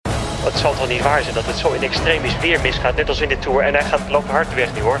Het zal toch niet waar zijn dat het zo in extremis weer misgaat, net als in de Tour. En hij loopt hard de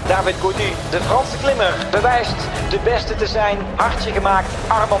weg nu hoor. David Gaudu, de Franse klimmer, bewijst de beste te zijn. Hartje gemaakt,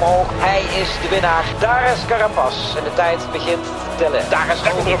 arm omhoog. Hij is de winnaar. Daar is Carapaz en de tijd begint te tellen. Daar is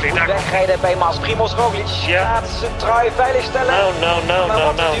Roglic, moet wegrijden bij Mas. Primoz Roglic gaat zijn trui veilig stellen.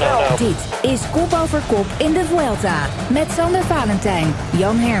 Nou. Dit is Kop Over Kop in de Vuelta. Met Sander Valentijn,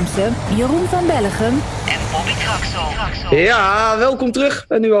 Jan Hermsen, Jeroen van Bellegem en Bobby Traxel. Ja, welkom terug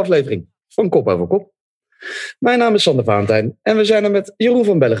bij een nieuwe aflevering van Kop Over Kop. Mijn naam is Sander Valentijn en we zijn er met Jeroen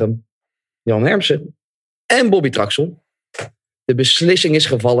van Bellegem, Jan Hermsen en Bobby Traxel. De beslissing is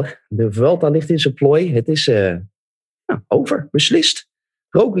gevallen. De Vuelta ligt in zijn plooi. Het is over, beslist.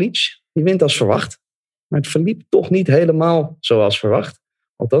 Roglic, die wint als verwacht. Maar het verliep toch niet helemaal zoals verwacht.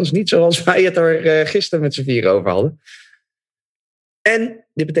 Althans, niet zoals wij het er gisteren met z'n vieren over hadden. En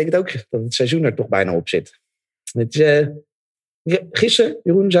dit betekent ook dat het seizoen er toch bijna op zit. Gisteren,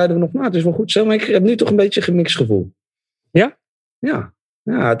 Jeroen, zeiden we nog, het is wel goed zo, maar ik heb nu toch een beetje een gemixt gevoel. Ja? Ja,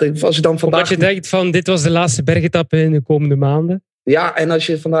 als je dan vandaag... Omdat je denkt van, dit was de laatste bergetappe in de komende maanden. Ja, en als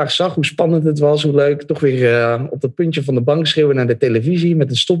je vandaag zag hoe spannend het was, hoe leuk, toch weer op het puntje van de bank schreeuwen naar de televisie met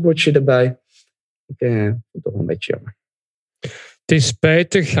een stopwatchje erbij. Ik vind het toch wel een beetje jammer. Het is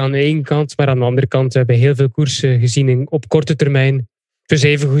spijtig aan de ene kant, maar aan de andere kant hebben we heel veel koersen gezien op korte termijn. Dus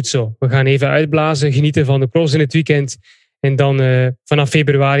even goed zo. We gaan even uitblazen, genieten van de cross in het weekend en dan vanaf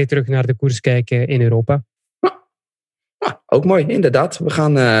februari terug naar de koers kijken in Europa. Ook mooi, inderdaad. We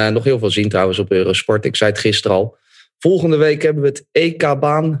gaan nog heel veel zien trouwens op Eurosport. Ik zei het gisteren al. Volgende week hebben we het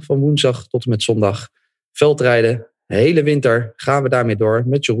EK-baan van woensdag tot en met zondag. Veldrijden, de hele winter gaan we daarmee door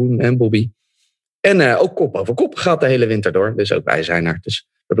met Jeroen en Bobby. En ook kop over kop gaat de hele winter door. Dus ook wij zijn er. Dus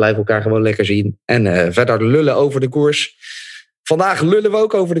we blijven elkaar gewoon lekker zien. En verder lullen over de koers. Vandaag lullen we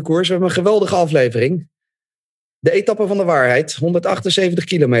ook over de koers. We hebben een geweldige aflevering. De etappe van de waarheid. 178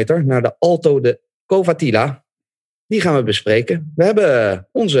 kilometer naar de Alto de Covatilla. Die gaan we bespreken. We hebben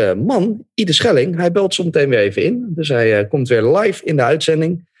onze man, Ide Schelling. Hij belt zo meteen weer even in. Dus hij komt weer live in de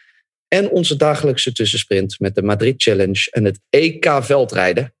uitzending. En onze dagelijkse tussensprint met de Madrid Challenge en het EK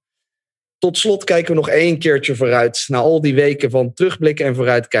veldrijden. Tot slot kijken we nog 1 keertje vooruit. Na al die weken van terugblikken en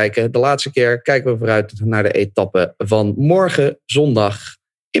vooruitkijken. De laatste keer kijken we vooruit naar de etappe van morgen zondag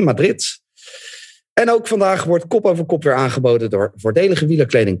in Madrid. En ook vandaag wordt Kop Over Kop weer aangeboden door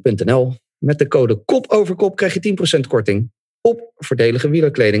voordeligewielerkleding.nl. Met de code KOPOVERKOP krijg je 10% korting op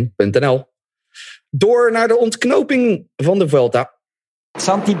voordeligewielerkleding.nl. Door naar de ontknoping van de Vuelta.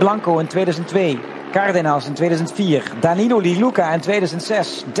 Santi Blanco in 2002. Cardenas in 2004, Danilo Di Luca in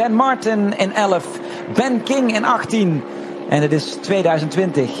 2006, Dan Martin in 11, Ben King in 18. En het is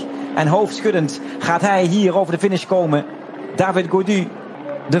 2020. En hoofdschuddend gaat hij hier over de finish komen. David Gaudu,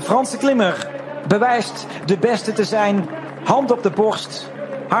 de Franse klimmer, bewijst de beste te zijn. Hand op de borst,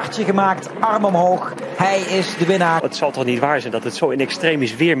 hartje gemaakt, arm omhoog. Hij is de winnaar. Het zal toch niet waar zijn dat het zo in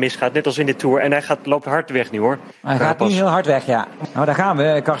extremis weer misgaat, net als in de Tour. En hij loopt hard de weg nu hoor. Hij gaat nu heel hard weg, ja. Nou, daar gaan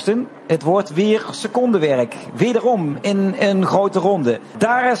we, Karsten. Het wordt weer secondenwerk. Wederom in een grote ronde.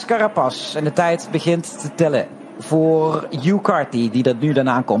 Daar is Carapaz en de tijd begint te tellen. Voor Hugh Carty, die dat nu dan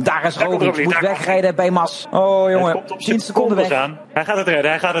aankomt. Daar is Roglic, moet wegrijden bij Mas. Oh jongen, 10 seconden weg. Aan. Hij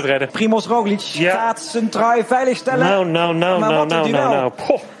gaat het redden. Primoz Roglic gaat zijn trui veilig stellen. Nou.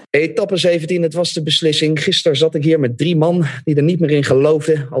 Etappe 17, het was de beslissing. Gisteren zat ik hier met 3 man die er niet meer in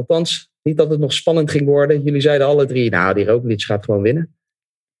geloofden. Althans, niet dat het nog spannend ging worden. Jullie zeiden alle 3, die Roglic gaat gewoon winnen.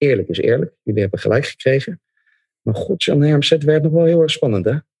 Eerlijk is eerlijk. Jullie hebben gelijk gekregen. Maar god, Jan Hermsen, het werd nog wel heel erg spannend,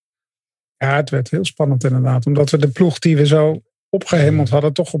 hè? Ja, het werd heel spannend inderdaad. Omdat we de ploeg die we zo opgehemeld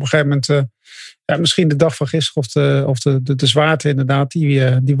hadden, toch op een gegeven moment, misschien de dag van gisteren of de zwaarte inderdaad,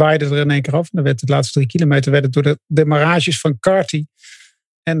 die waaide er in één keer af. En dan werd de laatste 3 kilometer werd het door de demarages van Carty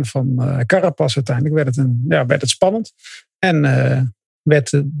en van Carapaz uiteindelijk werd het spannend. En werd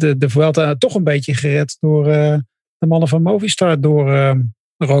de Vuelta toch een beetje gered door de mannen van Movistar, door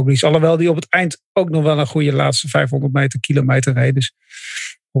Roglic. Alhoewel die op het eind ook nog wel een goede laatste 500 kilometer reed. Dus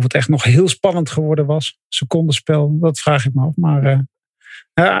of het echt nog heel spannend geworden was. Secondenspel, dat vraag ik me af. Maar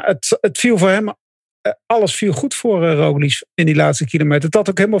het viel voor hem, alles viel goed voor Roglic in die laatste kilometer. Het had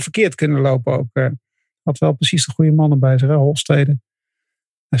ook helemaal verkeerd kunnen lopen. Ook had wel precies de goede mannen bij zich. Hofstede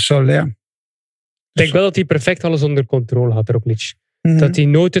en Soler. Ik denk wel dat hij perfect alles onder controle had, Roglic. Mm-hmm. Dat hij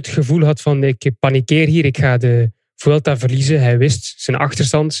nooit het gevoel had van ik panikeer hier, ik ga de Vuelta verliezen. Hij wist zijn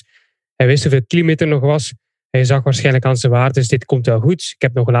achterstand. Hij wist hoeveel kilometer nog was. Hij zag waarschijnlijk aan zijn waarde, dus dit komt wel goed. Ik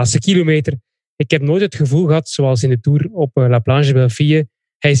heb nog een laatste kilometer. Ik heb nooit het gevoel gehad, zoals in de Tour op La Planche Belfië.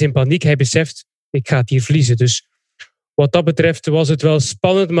 Hij is in paniek, hij beseft, ik ga het hier verliezen. Dus wat dat betreft was het wel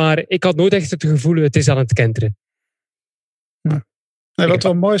spannend, maar ik had nooit echt het gevoel, het is aan het kenteren. Nee, wat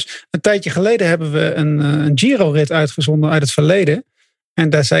wel mooi is, een tijdje geleden hebben we een Giro-rit uitgezonden uit het verleden. En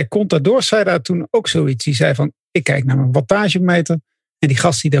daar zei Contador daar toen ook zoiets. Die zei van, ik kijk naar mijn wattagemeter. En die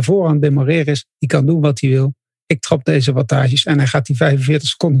gast die daarvoor aan het demareren is, die kan doen wat hij wil. Ik trap deze wattages en hij gaat die 45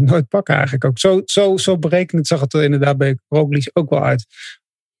 seconden nooit pakken eigenlijk ook. Zo berekend zag het er inderdaad bij Roglic ook wel uit.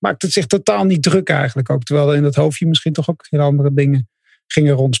 Maakt het zich totaal niet druk eigenlijk ook. Terwijl er in dat hoofdje misschien toch ook heel andere dingen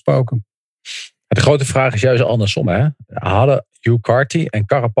gingen rondspoken. De grote vraag is juist andersom. Hè? Hadden Hugh Carty en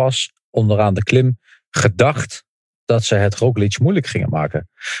Carapaz onderaan de klim gedacht dat ze het Roglic moeilijk gingen maken?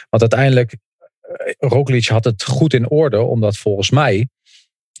 Want uiteindelijk, Roglic had het goed in orde, omdat volgens mij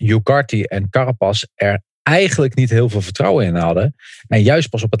Hugh Carty en Carapaz er eigenlijk niet heel veel vertrouwen in hadden. En juist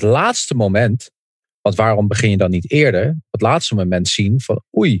pas op het laatste moment, want waarom begin je dan niet eerder, op het laatste moment zien van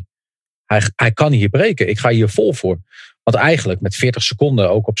oei, hij kan hier breken. Ik ga hier vol voor. Want eigenlijk met 40 seconden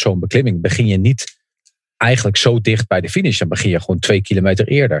ook op zo'n beklimming begin je niet eigenlijk zo dicht bij de finish. Dan begin je gewoon 2 kilometer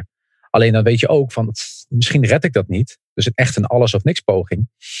eerder. Alleen dan weet je ook van misschien red ik dat niet. Dus echt een alles of niks poging.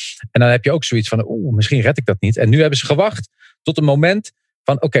 En dan heb je ook zoiets van misschien red ik dat niet. En nu hebben ze gewacht tot een moment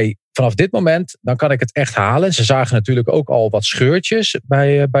van oké, vanaf dit moment dan kan ik het echt halen. Ze zagen natuurlijk ook al wat scheurtjes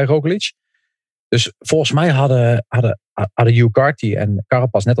bij Roglic. Dus volgens mij hadden Hugh Carty en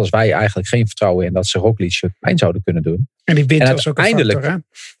Carapaz net als wij eigenlijk geen vertrouwen in dat ze Roglic pijn zouden kunnen doen. En die wind was ook een factor, hè?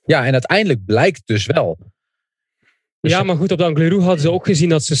 Ja, en uiteindelijk blijkt dus wel. Dus ja, maar goed, op de Angliru hadden ze ook gezien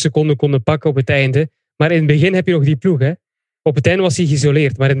dat ze seconden konden pakken op het einde. Maar in het begin heb je nog die ploeg, hè? Op het einde was hij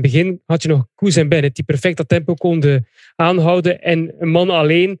geïsoleerd. Maar in het begin had je nog Koes en Bennett die perfect dat tempo konden aanhouden. En een man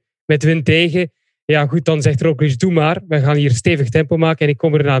alleen met wind tegen. Ja goed, dan zegt Roglic, doe maar. We gaan hier stevig tempo maken en ik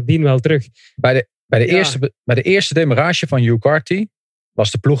kom er nadien wel terug. Bij de eerste demarrage van Hugh Carty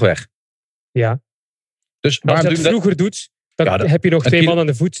was de ploeg weg. Ja. Dus als je dat vroeger doet, dan heb je nog 2 man aan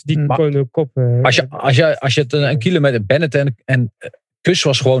de voet die komen de kop. Als je het een kilometer... Bennett en Kuss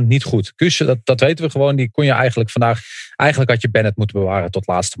was gewoon niet goed. Kuss, dat weten we gewoon. Die kon je eigenlijk vandaag... Eigenlijk had je Bennett moeten bewaren tot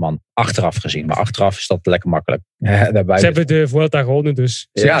laatste man. Achteraf gezien. Maar achteraf is dat lekker makkelijk. Ze hebben de Vuelta gewonnen, dus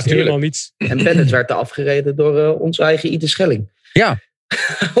ze ja, helemaal niets. En Bennett werd afgereden door onze eigen Ide Schelling. Ja.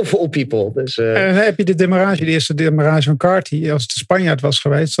 Of all people. Dus, En dan heb je de eerste demarage van Carty. Als het de Spanjaard was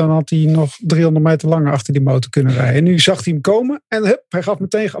geweest, dan had hij nog 300 meter langer achter die motor kunnen rijden. En nu zag hij hem komen en hup, hij gaf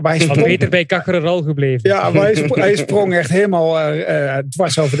meteen... Hij had beter bij Cackerel gebleven. Ja, maar hij sprong echt helemaal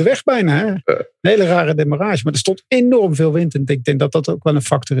dwars over de weg bijna. Hè? Een hele rare demarage. Maar er stond enorm veel wind. En ik denk dat dat ook wel een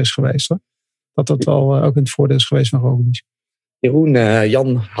factor is geweest. Hoor. Dat dat wel ook in het voordeel is geweest van Roglic. Jeroen,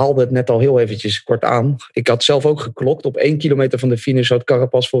 Jan haalde het net al heel eventjes kort aan. Ik had zelf ook geklokt. Op 1 kilometer van de finish had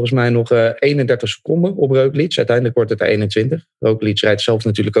Carapaz volgens mij nog 31 seconden op Roglic. Uiteindelijk wordt het 21. Roglic rijdt zelf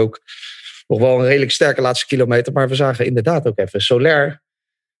natuurlijk ook nog wel een redelijk sterke laatste kilometer. Maar we zagen inderdaad ook even Soler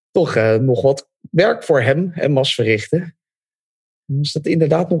toch nog wat werk voor hem en Mas verrichten. Was dat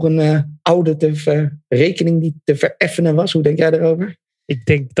inderdaad nog een oude rekening die te vereffenen was? Hoe denk jij daarover? Ik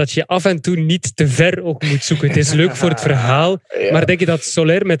denk dat je af en toe niet te ver ook moet zoeken. Het is leuk voor het verhaal. Ja. Maar denk je dat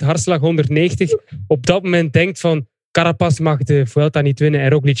Soler met hartslag 190 op dat moment denkt van Carapaz mag de Vuelta niet winnen en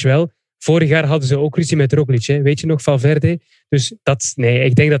Roglic wel. Vorig jaar hadden ze ook ruzie met Roglic. Hè? Weet je nog, Valverde? Dus nee,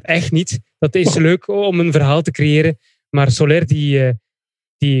 ik denk dat echt niet. Dat is leuk om een verhaal te creëren. Maar Soler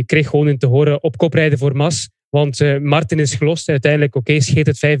die kreeg gewoon in te horen op kop rijden voor Mas. Want Martin is gelost. Uiteindelijk scheet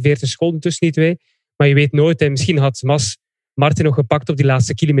het 45 seconden tussen die twee. Maar je weet nooit. En misschien had Martin nog gepakt op die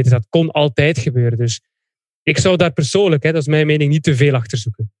laatste kilometer. Dat kon altijd gebeuren. Dus ik zou daar persoonlijk, dat is mijn mening, niet te veel achter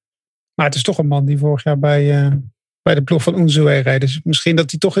zoeken. Maar het is toch een man die vorig jaar bij de ploeg van Unzué reed. Dus misschien dat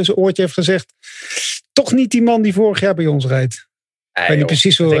hij toch in zijn oortje heeft gezegd, toch niet die man die vorig jaar bij ons reed. Ik weet niet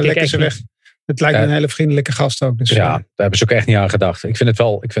precies hoe lekker ze weg. Het lijkt me een hele vriendelijke gast ook. Dus ja, daar hebben ze ook echt niet aan gedacht. Ik vind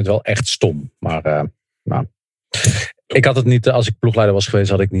het wel echt stom. Maar ik had het niet, als ik ploegleider was geweest,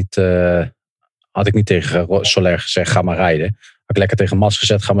 had ik niet tegen Soler gezegd, ga maar rijden. Had ik lekker tegen Mas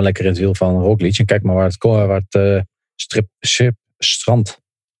gezet, ga maar lekker in het wiel van Roglic. En kijk maar waar het strand.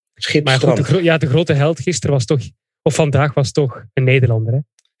 Maar goed, de grote held gisteren was toch, of vandaag was toch een Nederlander. Hè?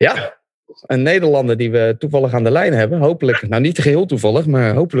 Ja, een Nederlander die we toevallig aan de lijn hebben. Hopelijk, nou niet geheel toevallig,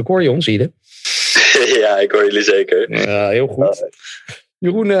 maar hopelijk hoor je ons, Ide. Ja, ik hoor jullie zeker. Ja, heel goed.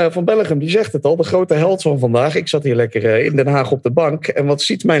 Jeroen van Bellegem, die zegt het al, de grote held van vandaag. Ik zat hier lekker in Den Haag op de bank. En wat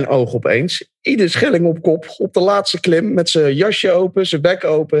ziet mijn oog opeens? Ide Schelling op kop, op de laatste klim, met zijn jasje open, zijn bek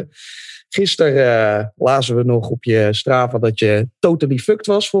open. Gisteren lazen we nog op je Strava dat je totally fucked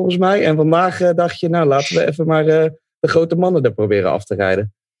was, volgens mij. En vandaag dacht je, nou laten we even maar de grote mannen er proberen af te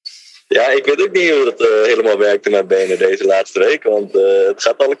rijden. Ja, ik weet ook niet hoe het helemaal werkt in mijn benen deze laatste week. Want het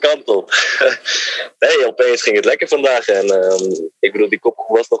gaat alle kanten op. Nee, opeens ging het lekker vandaag. En ik bedoel, die kop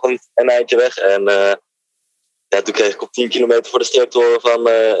was nog een eindje weg. En toen kreeg ik op 10 kilometer voor de streep te horen van...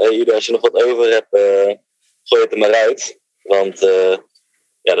 Ieder, als je nog wat over hebt, gooi het er maar uit. Want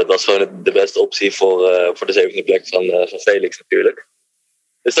dat was gewoon de beste optie voor de 7e plek van Felix natuurlijk.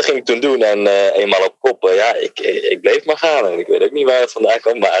 Dus dat ging ik toen doen. En eenmaal op kop, ik bleef maar gaan. En ik weet ook niet waar het vandaan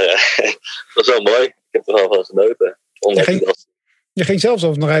kwam. Maar het was wel mooi. Ik heb er wel van genoten. Je ging zelfs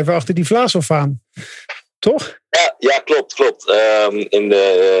nog even achter die Vlasov aan. Toch? Ja, klopt. In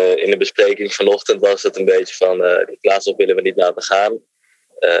de bespreking vanochtend was het een beetje van... die Vlasov willen we niet laten gaan.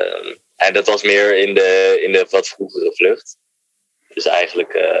 En dat was meer in de wat vroegere vlucht. Dus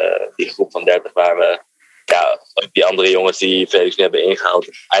eigenlijk die groep van 30 waar we... die andere jongens die Felix nu hebben ingehaald...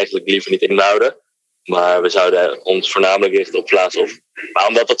 eigenlijk liever niet inhouden. Maar we zouden ons voornamelijk richten op Vlasov. Maar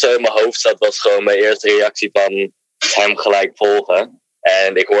omdat dat zo in mijn hoofd zat... was gewoon mijn eerste reactie van hem gelijk volgen.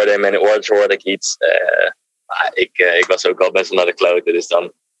 En ik hoorde in mijn oortje iets... Ik was ook al best wel naar de kloten. Dus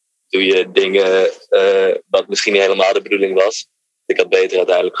dan doe je dingen wat misschien niet helemaal de bedoeling was. Ik had beter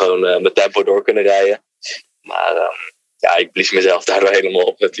uiteindelijk gewoon mijn tempo door kunnen rijden. Maar ik blies mezelf daardoor helemaal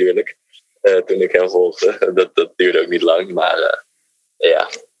op natuurlijk. Toen ik hem volgde. Dat duurde ook niet lang. Maar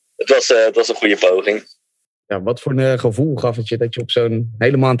het was een goede poging. Ja, wat voor een gevoel gaf het je dat je op zo'n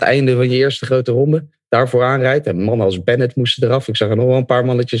helemaal aan het einde van je eerste grote ronde daarvoor aanrijdt? En mannen als Bennett moesten eraf. Ik zag er nog wel een paar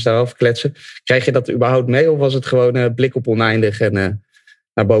mannetjes daaraf kletsen. Krijg je dat überhaupt mee? Of was het gewoon blik op oneindig en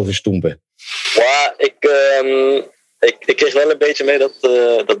naar boven stoempen? Ja, ik kreeg wel een beetje mee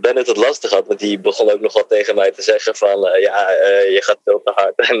dat Bennett het lastig had. Want die begon ook nog wat tegen mij te zeggen van... je gaat veel te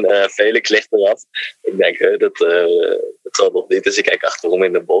hard en Felix ligt eraf. Ik denk, dat zal nog niet. Dus ik kijk achterom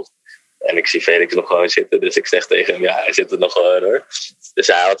in de bocht. En ik zie Felix nog gewoon zitten. Dus ik zeg tegen hem, hij zit er nog gewoon hoor. Dus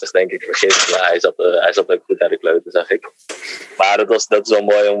hij had zich denk ik vergist. Maar hij zat ook goed naar de kloten, zag ik. Maar dat is wel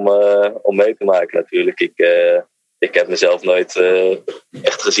mooi om mee te maken natuurlijk. Ik heb mezelf nooit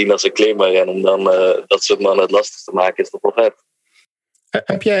echt gezien als een klimmer. En om dan dat soort mannen het lastig te maken is toch wel vet.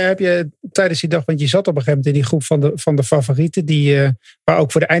 Heb je tijdens die dag, want je zat op een gegeven moment in die groep van de favorieten, waar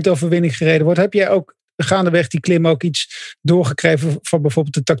ook voor de eindoverwinning gereden wordt. Heb jij ook gaandeweg die klim ook iets doorgekregen van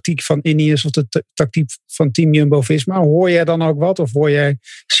bijvoorbeeld de tactiek van Ineos of de tactiek van Team Jumbo-Visma? Hoor jij dan ook wat? Of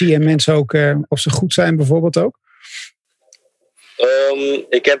zie je mensen ook of ze goed zijn bijvoorbeeld ook?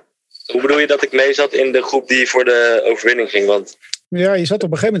 Hoe bedoel je dat ik mee zat in de groep die voor de overwinning ging? Want... Ja, je zat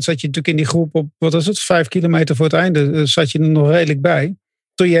op een gegeven moment zat je natuurlijk in die groep op, wat was het, 5 kilometer voor het einde, zat je er nog redelijk bij.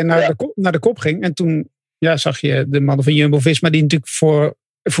 Toen jij naar de kop ging en toen zag je de mannen van Jumbo-Visma die natuurlijk voor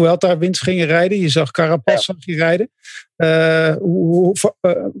Vuelta winst gingen rijden. Je zag Carapaz zag je rijden.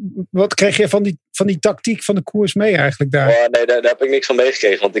 Wat kreeg je van die tactiek van de koers mee eigenlijk daar? Oh, nee, daar heb ik niks van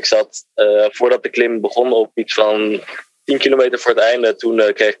meegekregen. Want ik zat voordat de klim begon op iets van 10 kilometer voor het einde.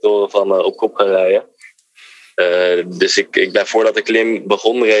 Toen kreeg ik te horen van op kop gaan rijden. Dus ik ben voordat de klim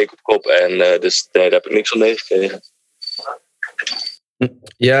begon reed ik op kop. En dus daar heb ik niks van meegekregen.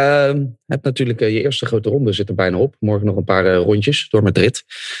 Je hebt natuurlijk je eerste grote ronde zit er bijna op. Morgen nog een paar rondjes door Madrid.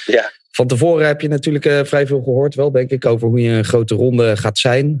 Ja. Van tevoren heb je natuurlijk vrij veel gehoord, wel denk ik, over hoe je een grote ronde gaat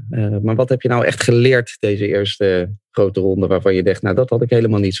zijn. Maar wat heb je nou echt geleerd deze eerste grote ronde waarvan je dacht, nou dat had ik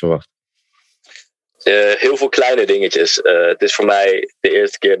helemaal niet verwacht? Heel veel kleine dingetjes. Het is voor mij de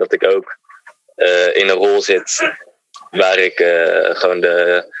eerste keer dat ik ook in een rol zit waar ik gewoon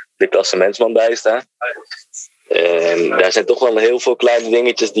de klassementsman bij sta. En daar zijn toch wel heel veel kleine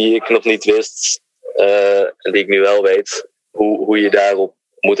dingetjes die ik nog niet wist. En die ik nu wel weet. Hoe je daarop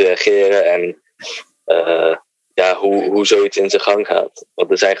moet reageren. En hoe zoiets in zijn gang gaat.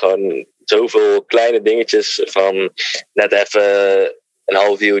 Want er zijn gewoon zoveel kleine dingetjes van net even een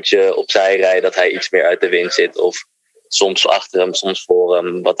half uurtje opzij rijden. Dat hij iets meer uit de wind zit. Of soms achter hem, soms voor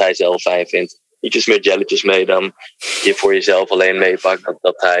hem. Wat hij zelf fijn vindt. Ietsjes meer jelletjes mee dan je voor jezelf alleen meepakt.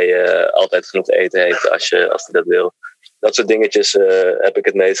 Dat hij altijd genoeg te eten heeft als hij dat wil. Dat soort dingetjes heb ik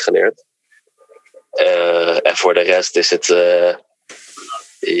het meest geleerd. En voor de rest is het...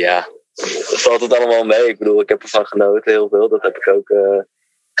 valt het allemaal mee. Ik bedoel, ik heb ervan genoten heel veel. Dat heb ik ook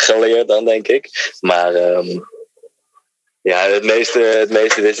geleerd dan, denk ik. Maar het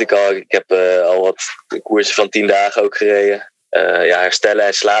meeste wist ik al. Ik heb al wat koersen van 10 dagen ook gereden. Herstellen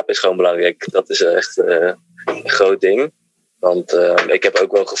en slapen is gewoon belangrijk. Dat is echt een groot ding. Want ik heb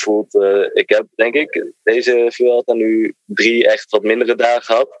ook wel gevoeld... ik heb, denk ik, deze Vuelta nu 3 echt wat mindere dagen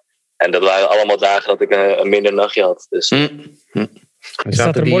gehad. En dat waren allemaal dagen dat ik een minder nachtje had. Dus...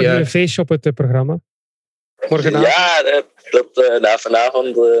 Staat er morgen een feestje op het programma? Morgenavond? Ja,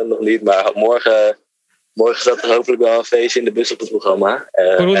 vanavond nog niet. Maar morgen staat er hopelijk wel een feestje in de bus op het programma.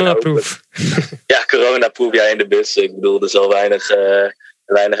 Coronaproof. Ja, coronaproof in de bus. Ik bedoel, er zal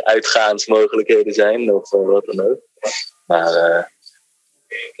weinig uitgaansmogelijkheden zijn. Of wat dan ook. Maar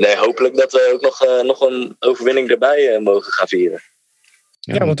nee, hopelijk dat we ook nog een overwinning erbij mogen gaan vieren.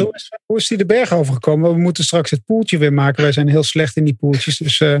 Ja, want hoe is die de berg overgekomen? We moeten straks het poeltje weer maken. Wij zijn heel slecht in die poeltjes.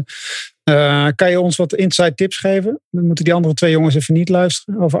 Dus kan je ons wat inside tips geven? Dan moeten die andere 2 jongens even niet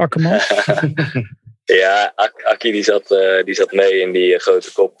luisteren over Akkerman. Ja, Akkie die zat mee in die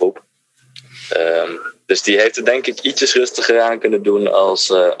grote kopgroep. Dus die heeft het denk ik ietsjes rustiger aan kunnen doen of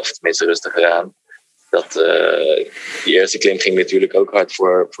tenminste rustiger aan. Die eerste klim ging natuurlijk ook hard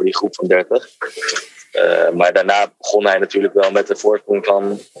voor die groep van 30. Maar daarna begon hij natuurlijk wel met een voorsprong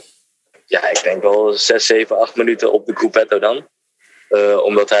van, ja, ik denk wel 6, 7, 8 minuten op de groepetto dan.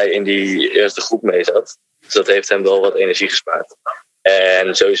 Omdat hij in die eerste groep mee zat. Dus dat heeft hem wel wat energie gespaard.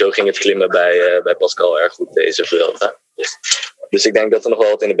 En sowieso ging het klimmen bij Pascal erg goed deze Vuelta. Dus ik denk dat er nog wel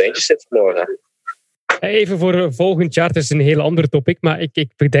wat in de beentjes zit vanmorgen. Even voor volgend jaar, het is een heel ander topic, maar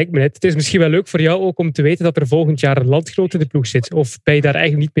ik bedenk me net. Het is misschien wel leuk voor jou ook om te weten dat er volgend jaar een landgenoot in de ploeg zit. Of ben je daar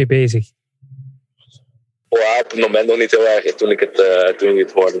eigenlijk niet mee bezig? Ja, op het moment nog niet heel erg. Toen ik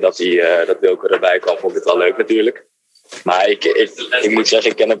het hoorde dat Wilco erbij kwam, vond ik het wel leuk natuurlijk. Maar ik moet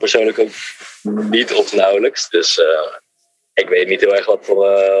zeggen, ik ken hem persoonlijk ook niet of nauwelijks. Dus ik weet niet heel erg wat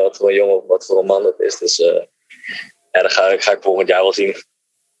voor een jongen of wat voor een man het is. Dus dat ga ik volgend jaar wel zien.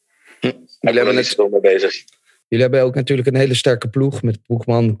 Jullie hebben ook natuurlijk een hele sterke ploeg. Met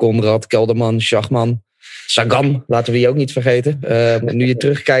Ploegman, Konrad, Kelderman, Schachman, Sagan. Laten we die ook niet vergeten. Nu je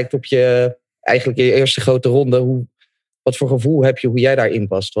terugkijkt op je eerste grote ronde. Wat voor gevoel heb je hoe jij daarin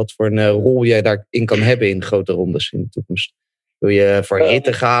past? Wat voor een rol jij daarin kan hebben in grote rondes in de toekomst? Wil je voor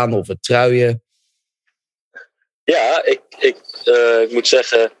hitte gaan of het truien? Ja, ik moet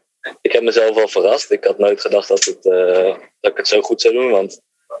zeggen, ik heb mezelf wel verrast. Ik had nooit gedacht dat ik het zo goed zou doen. Want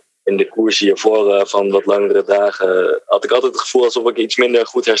in de koers hiervoor van wat langere dagen had ik altijd het gevoel alsof ik iets minder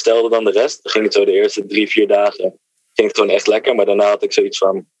goed herstelde dan de rest. Dan ging het zo de eerste 3-4 dagen ging het gewoon echt lekker. Maar daarna had ik zoiets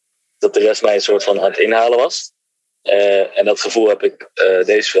van dat de rest mij een soort van aan het inhalen was. En dat gevoel heb ik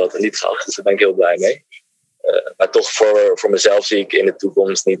deze Vuelta niet gehad. Dus daar ben ik heel blij mee. Maar toch voor mezelf zie ik in de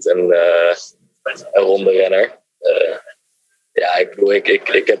toekomst niet een ronde renner. Ja, ik bedoel,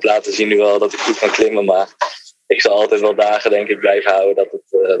 ik heb laten zien nu wel dat ik goed kan klimmen. Maar ik zal altijd wel dagen denk ik blijven houden dat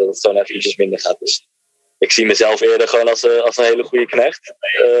het gewoon even ietsjes minder gaat. Dus ik zie mezelf eerder gewoon als een hele goede knecht.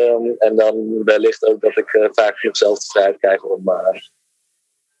 En dan wellicht ook dat ik vaak genoeg zelf de vrijheid krijg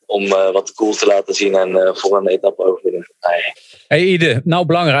om wat cool te laten zien en voor een etappe overwinning te krijgen. Hey Ide, nou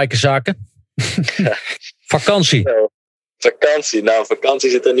belangrijke zaken. Vakantie. Vakantie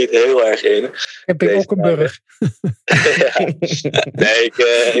zit er niet heel erg in. Heb ik ook een burg. Ja. Nee,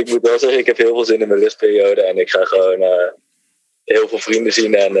 ik moet wel zeggen, ik heb heel veel zin in mijn rustperiode. En ik ga gewoon heel veel vrienden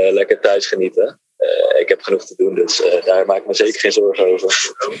zien en lekker thuis genieten. Ik heb genoeg te doen, dus daar maak ik me zeker geen zorgen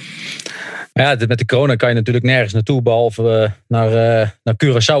over. Ja, met de corona kan je natuurlijk nergens naartoe, behalve naar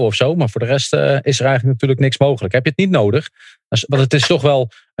Curaçao of zo. Maar voor de rest is er eigenlijk natuurlijk niks mogelijk. Heb je het niet nodig? Want het is toch wel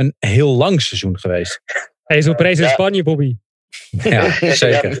een heel lang seizoen geweest. Hij is op reis in Spanje, Bobby. Ja,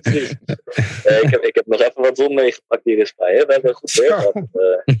 zeker. Ja, ik heb nog even wat zon meegepakt hier in Spanje. We hebben een goed weer gehad.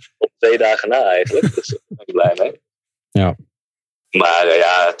 Op 2 dagen na eigenlijk. Dus daar ben ik blij mee. Ja. Maar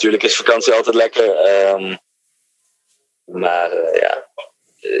ja, natuurlijk is vakantie altijd lekker.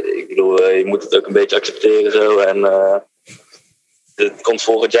 Ik bedoel, je moet het ook een beetje accepteren zo. En het komt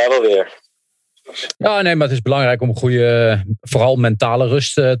volgend jaar wel weer. Ja, nee, maar het is belangrijk om een goede, vooral mentale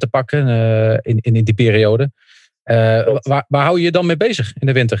rust te pakken in die periode. Waar hou je je dan mee bezig in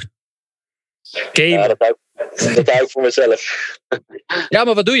de winter? Game. Ja, dat hou ik voor mezelf. Ja,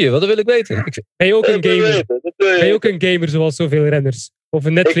 maar wat doe je? Wat wil ik weten? Ben je ook een gamer? Ben je ook een gamer zoals zoveel renners? Of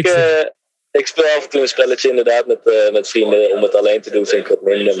een Netflix? Ik speel af en toe een spelletje inderdaad met vrienden. Om het alleen te doen vind ik wat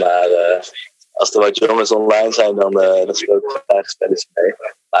minder. Maar als er wat jongens online zijn, dan speel ik graag spelletjes mee.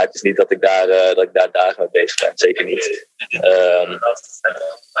 Maar het is niet dat ik daar dagen mee bezig ben. Zeker niet.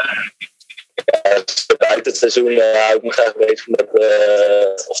 Buiten het seizoen hou ik me graag bezig met...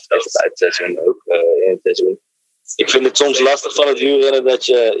 of buiten het seizoen, ook in het seizoen. Ik vind het soms lastig van het wielrennen dat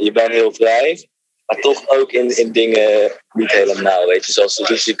je bent heel vrij. Maar toch ook in dingen niet helemaal. Weet je, zoals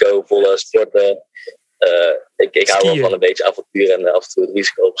risicovolle sporten. Ik hou wel van een beetje avontuur en af en toe het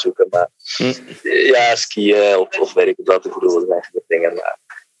risico opzoeken. Maar ja, skiën of weet ik wat ik bedoel. Dat zijn de dingen. Maar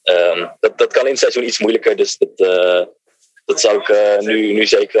dat kan in het seizoen iets moeilijker. Dus dat zou ik nu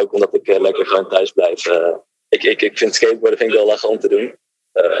zeker ook omdat ik lekker gewoon thuis blijf. Ik vind skateboarden vind ik wel lachen om te doen.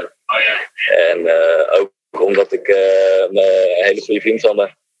 En ook omdat ik een hele goede vriend van me,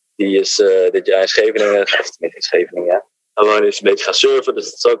 die is dit jaar in Scheveningen, of tenminste in Scheveningen, ja. Gewoon eens een beetje gaan surfen, dus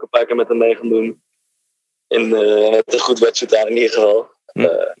dat zal ik een paar keer met hem mee gaan doen. Met een goed wetsuit aan in ieder geval.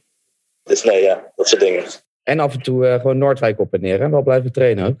 Dus nee, ja, dat soort dingen. En af en toe gewoon Noordwijk op en neer. En wel blijven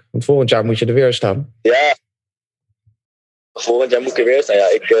trainen ook. Want volgend jaar moet je er weer staan. Ja. Volgend jaar moet ik er weer staan. Ja,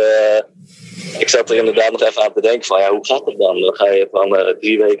 ik zat er inderdaad nog even aan te denken van, hoe gaat het dan? Dan ga je van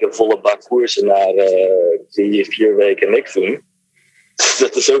 3 weken volle bak koersen naar 3-4 weken niks doen.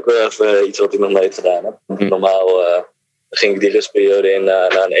 Dat is ook wel even iets wat ik nog nooit gedaan heb. Normaal ging ik die rustperiode in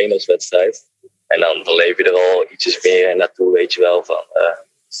na een eendagswedstrijd. En dan leef je er al ietsjes meer naartoe, weet je wel, van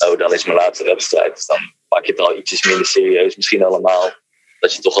dan is mijn laatste wedstrijd. Dus dan pak je het al ietsjes minder serieus misschien allemaal.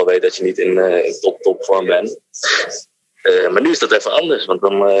 Dat je toch al weet dat je niet in topvorm bent. Maar nu is dat even anders, want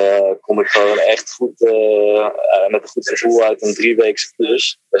dan kom ik gewoon echt goed met een goed gevoel uit een 3-weekse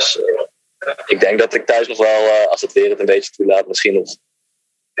koers. Dus ik denk dat ik thuis nog wel, als het weer het een beetje toelaat, misschien nog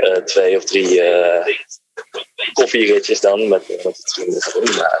 2 of 3 koffieritjes dan met het vrienden gaan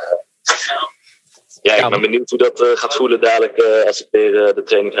doen. Maar ik ben benieuwd hoe dat gaat voelen dadelijk als ik weer de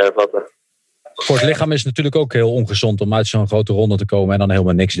training ga hervatten. Voor het lichaam is het natuurlijk ook heel ongezond om uit zo'n grote ronde te komen en dan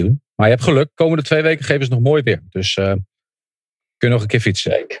helemaal niks doen. Maar je hebt geluk, komende 2 weken geven ze nog mooi weer. Dus kun je nog een keer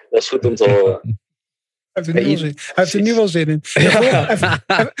fietsen. Kijk, dat is goed om te horen. Hij heeft er nu wel zin in.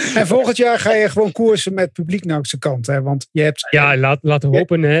 En volgend jaar ga je gewoon koersen met publiek langs de kant. Hè? Want je hebt, laten we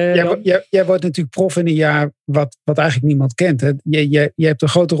hopen. Jij wordt natuurlijk prof in een jaar wat eigenlijk niemand kent. Hè? Je hebt een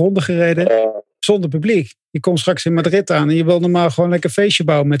grote ronde gereden zonder publiek. Je komt straks in Madrid aan en je wil normaal gewoon lekker een feestje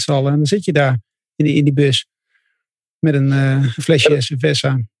bouwen met z'n allen. En dan zit je daar in die bus met een flesje SFS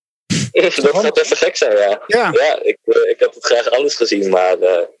aan. Dat gaat even gek zijn, ja. Ja, ik heb het graag anders gezien, maar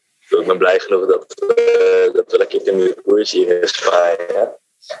ik ben blij genoeg dat we lekker in de koers hier is vaaien.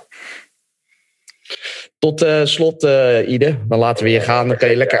 Tot slot, Ide. Dan laten we je gaan. Dan kan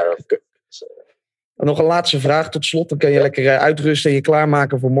je lekker... Nog een laatste vraag tot slot. Dan kan je lekker uitrusten en je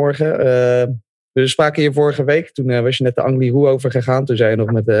klaarmaken voor morgen. We spraken hier vorige week. Toen was je net de Angliru overgegaan. Toen zei je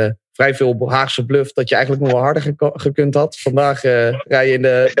nog met vrij veel Haagse bluff dat je eigenlijk nog wel harder gekund had. Vandaag rij je in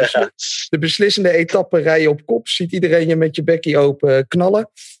de beslissende etappe rij je op kop. Ziet iedereen je met je bekkie open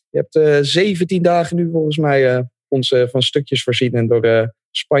knallen. Je hebt 17 dagen nu volgens mij ons van stukjes voorzien en door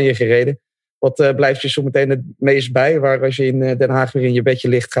Spanje gereden. Wat blijft je zo meteen het meest bij? Waar als je in Den Haag weer in je bedje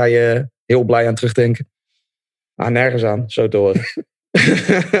ligt, ga je heel blij aan terugdenken? Nergens aan, zo te horen.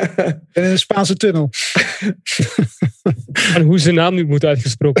 In een Spaanse tunnel. En hoe zijn naam nu moet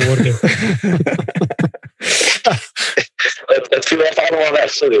uitgesproken worden. Het viel even allemaal weg,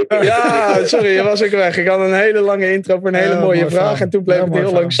 sorry. Ja, sorry, je was ook weg. Ik had een hele lange intro voor een hele mooie vraag. En toen bleef het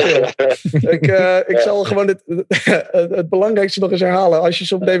heel lang stil. Ik zal gewoon het belangrijkste nog eens herhalen. Als je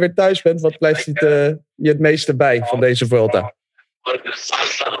zometeen weer thuis bent, wat blijft je het meeste bij van deze Vuelta?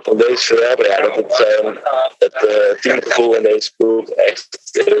 Van deze Vuelta, dat het teamgevoel in deze ploeg echt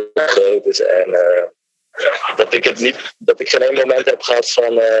heel groot is. En dat ik geen één moment heb gehad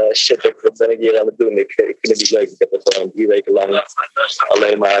van shit, wat ben ik hier aan het doen? Ik vind het niet leuk. Ik heb er gewoon 3 weken lang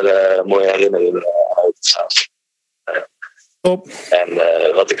alleen maar mooie herinneringen uit te staan. En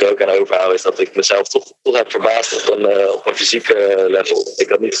wat ik ook aan overhoud is dat ik mezelf toch heb verbaasd op een fysieke level. Ik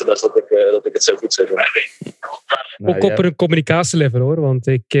had niet gedacht dat ik het zo goed zou doen. Ook op een communicatielevel hoor, want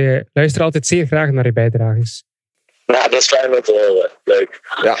ik luister altijd zeer graag naar je bijdrages. Nou, dat is fijn om te horen. Leuk.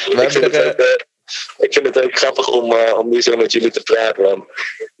 Ja, ik vind het ook grappig om nu zo met jullie te praten. Want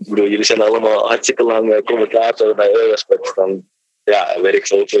ik bedoel, jullie zijn allemaal hartstikke lang commentator bij Eurosport. Dan, weet ik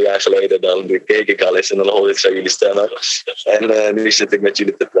veel hoeveel jaar geleden, dan keek ik al eens en dan hoorde ik zo jullie stemmen. En nu zit ik met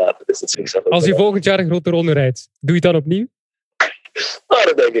jullie te praten. Dus dat vind ik als je volgend jaar een grote ronde rijdt, doe je het dan opnieuw? Nou,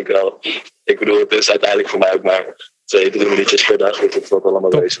 dat denk ik wel. Ik bedoel, het is uiteindelijk voor mij ook maar 2-3 minuutjes per dag. Dus het wordt allemaal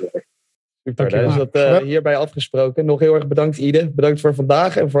bezig. Super, dan is dat hierbij afgesproken. Nog heel erg bedankt, Ide. Bedankt voor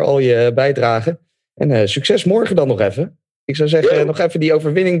vandaag en voor al je bijdragen. En succes morgen dan nog even. Ik zou zeggen, nog even die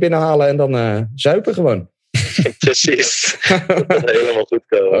overwinning binnenhalen en dan zuipen gewoon. Precies. Dat gaat helemaal goed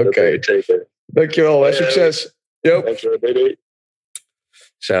komen. Oké. Zeker. Dankjewel, hè. Succes. Dankjewel, doei.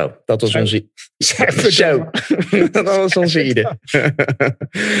 Zo, dat was onze... Zo, dat was onze Ide.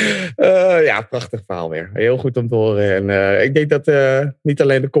 Prachtig verhaal weer. Heel goed om te horen. En ik denk dat niet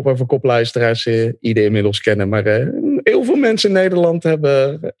alleen de kop over kop luisteraars Ide inmiddels kennen, maar heel veel mensen in Nederland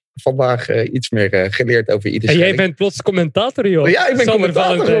hebben vandaag iets meer geleerd over Ide. En jij bent plots commentator, joh. Ja, ik ben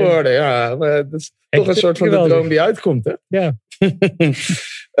commentator geworden. Ja, maar dat is toch een soort van de droom die uitkomt, hè? Ja.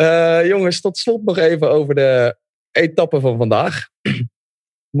 Jongens, tot slot nog even over de etappe van vandaag. We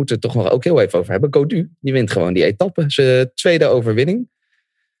moeten het toch nog ook heel even over hebben. Gaudu, die wint gewoon die etappe. Zijn tweede overwinning.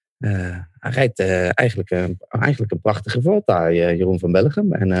 Hij rijdt eigenlijk een prachtige Vuelta, Jeroen van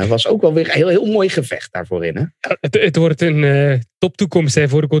Bellegem. En was ook wel weer een heel mooi gevecht daarvoor in. Hè? Het wordt een toptoekomst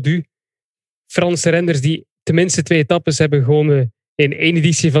voor Gaudu. Franse renners die tenminste 2 etappes hebben gewonnen in 1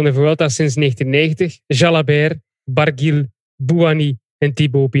 editie van de Vuelta sinds 1990. Jalabert, Barguil, Bouhanni en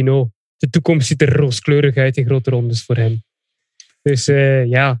Thibaut Pinot. De toekomst ziet er rooskleurig uit in grote rondes voor hem. Dus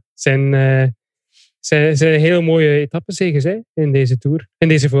zijn hele mooie etappenzegers in deze Tour. In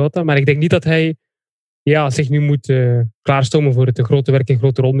deze Vuelta. Maar ik denk niet dat hij zich nu moet klaarstomen voor het grote werk in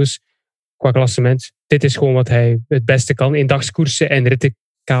grote rondes. Qua klassement. Dit is gewoon wat hij het beste kan. Eendagskoersen en ritten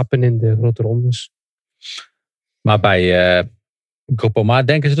kapen in de grote rondes. Maar bij Groupama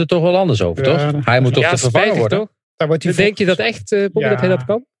denken ze er toch wel anders over, toch? Hij moet toch te vervangen worden? Toch? Denk je dat echt, Bobby, dat hij dat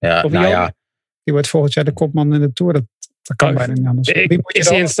kan? Ja, Die wordt volgend jaar de kopman in de Tour. Dat kan bijna niet anders. Is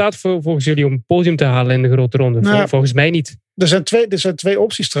hij in staat volgens jullie om een podium te halen in de grote ronde? Volgens mij niet. Er zijn twee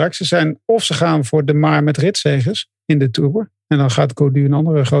opties straks. Of ze gaan voor de Maar met ritzegers in de Tour. En dan gaat Gaudu een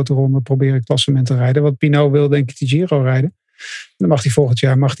andere grote ronde proberen klassement te rijden. Want Pinot wil denk ik de Giro rijden. Dan mag hij volgend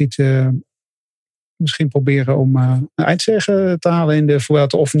jaar misschien proberen om een eindzege te halen in de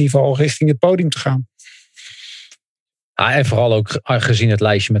Vuelta. Of in ieder geval richting het podium te gaan. En vooral ook gezien het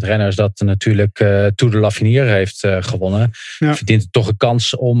lijstje met renners dat natuurlijk Tour de l'Avenir heeft gewonnen. Verdient het toch een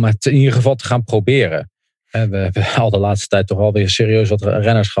kans om het in ieder geval te gaan proberen. We hebben al de laatste tijd toch alweer serieus wat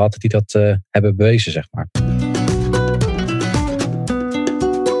renners gehad die dat hebben bewezen, zeg maar.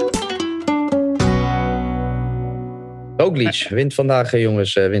 Roglic wint vandaag,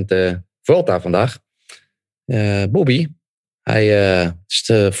 jongens. Wint de Vuelta vandaag. Bobby. Hij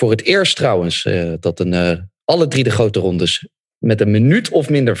is voor het eerst trouwens dat alle 3 de grote rondes met een minuut of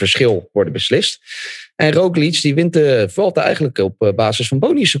minder verschil worden beslist. En Roglic die wint de Vuelta eigenlijk op basis van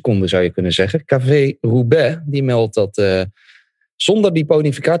bonusseconden, zou je kunnen zeggen. KV Roubaix die meldt dat zonder die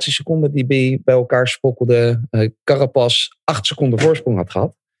bonificatieseconden die bij elkaar spokkelde, Carapaz 8 seconden voorsprong had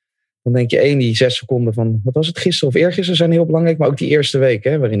gehad. Dan denk je die 6 seconden van, wat was het, gisteren of eergisteren zijn heel belangrijk. Maar ook die eerste week,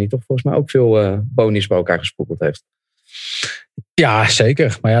 waarin hij toch volgens mij ook veel bonus bij elkaar gesprokkeld heeft. Ja,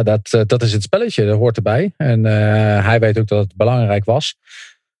 zeker. Maar ja, dat is het spelletje. Dat hoort erbij. En hij weet ook dat het belangrijk was.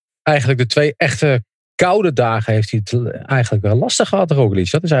 Eigenlijk de 2 echte koude dagen heeft hij het eigenlijk wel lastig gehad,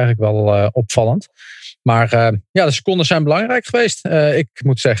 Roglic. Dat is eigenlijk wel opvallend. Maar de seconden zijn belangrijk geweest. Ik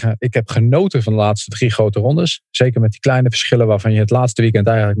moet zeggen, ik heb genoten van de laatste 3 grote rondes. Zeker met die kleine verschillen waarvan je het laatste weekend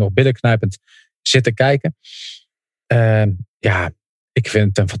eigenlijk nog binnenknijpend zit te kijken. Ik vind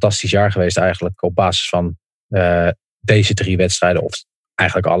het een fantastisch jaar geweest eigenlijk op basis van deze 3 wedstrijden. Of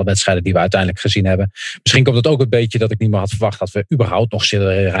eigenlijk alle wedstrijden die we uiteindelijk gezien hebben. Misschien komt het ook een beetje dat ik niet meer had verwacht dat we überhaupt nog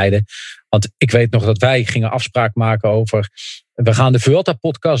zullen rijden. Want ik weet nog dat wij gingen afspraak maken over, we gaan de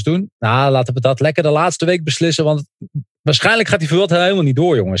Vuelta-podcast doen. Nou, laten we dat lekker de laatste week beslissen. Want waarschijnlijk gaat die Vuelta helemaal niet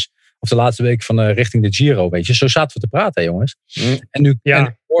door, jongens. Of de laatste week van richting de Giro, weet je. Zo zaten we te praten, jongens. En nu,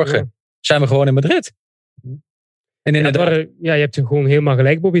 morgen zijn we gewoon in Madrid. En je hebt gewoon helemaal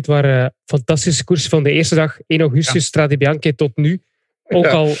gelijk, Bobby. Het waren fantastische koersen van de eerste dag, 1 augustus, Strade Bianche tot nu. Ook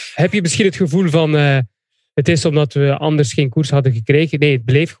al heb je misschien het gevoel van, het is omdat we anders geen koers hadden gekregen. Nee, het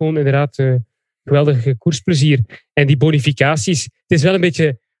bleef gewoon inderdaad geweldige koersplezier. En die bonificaties, het is wel een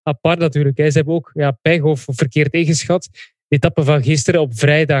beetje apart natuurlijk. Ze hebben ook pech of verkeerd ingeschat. De etappe van gisteren op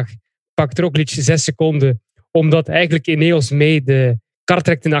vrijdag pakt Roglic 6 seconden, omdat eigenlijk Ineos mee de kar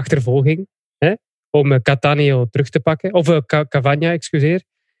trekt in de achtervolging. Om Cattaneo terug te pakken. Of Cavagna, excuseer.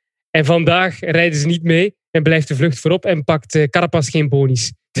 En vandaag rijden ze niet mee en blijft de vlucht voorop en pakt Carapaz geen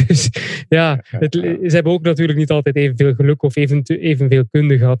bonies. Dus ze hebben ook natuurlijk niet altijd evenveel geluk of evenveel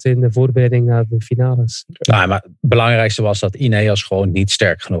kunde gehad in de voorbereiding naar de finales. Nou, maar het belangrijkste was dat Ineos gewoon niet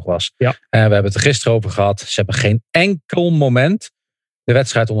sterk genoeg was. Ja. We hebben het er gisteren over gehad. Ze hebben geen enkel moment de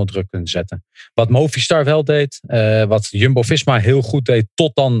wedstrijd onder druk kunnen zetten. Wat Movistar wel deed, wat Jumbo-Visma heel goed deed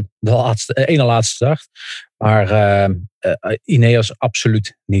tot dan de ene laatste dag. Maar Ineos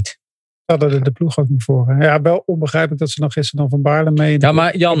absoluut niet. Ze hadden de ploeg ook niet voor. Ja, wel onbegrijpelijk dat ze nog gisteren dan Van Baarle mee. Ja,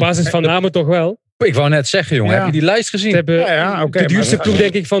 maar Jan, op basis van namen toch wel? Ik wou net zeggen, jongen, heb je die lijst gezien? Ze hebben de duurste ploeg,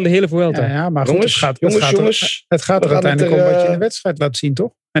 denk ik, van de hele Vuelta. Ja, maar goed, het gaat er uiteindelijk om wat je in de wedstrijd laat zien,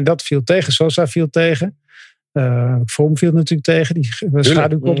 toch? En dat viel tegen. Sosa viel tegen. Froome viel natuurlijk tegen. Die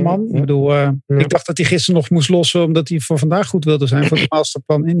schaduwkopman. Ik bedoel, ik dacht dat hij gisteren nog moest lossen, omdat hij voor vandaag goed wilde zijn voor het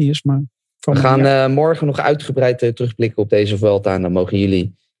masterplan Indiërs. Maar we gaan morgen nog uitgebreid terugblikken op deze Vuelta. En dan mogen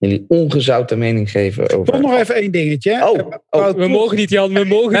jullie ongezouten mening geven over. Toch nog even 1 dingetje. We mogen niet, Jan. We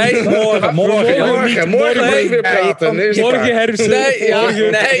mogen niet. Morgen weer praten. Morgen herfst. Nee,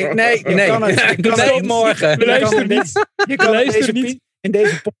 morgen. Luister niet. Je kan in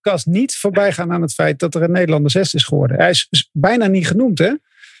deze podcast niet voorbij gaan aan het feit dat er een Nederlander 6 is geworden. Hij is bijna niet genoemd, hè?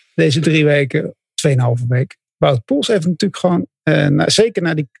 Deze 3 weken, 2,5 week. Wout Poels heeft natuurlijk gewoon, zeker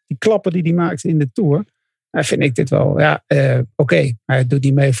na die klappen die hij maakte in de Tour, vind ik dit wel, oké. Hij doet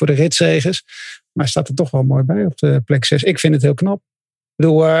niet mee voor de ritzeges, maar staat er toch wel mooi bij op de plek 6. Ik vind het heel knap.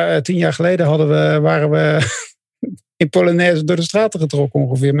 bedoel, 10 jaar geleden waren we in Polonaise door de straten getrokken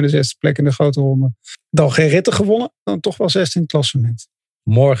ongeveer. Met de 6e plek in de grote ronde. Dan geen ritten gewonnen. Dan toch wel 6e in het klassement.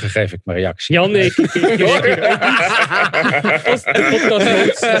 Morgen geef ik mijn reactie. Jan, ik de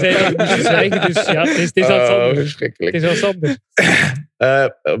podcast zeggen, dus ja, het is al Sander. Verschrikkelijk. Het is al Sander.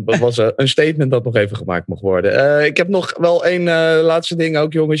 Dat was een statement dat nog even gemaakt mocht worden. Ik heb nog wel één laatste ding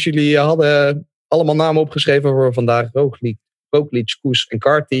ook, jongens. Jullie hadden allemaal namen opgeschreven voor vandaag. Roglic, Koes en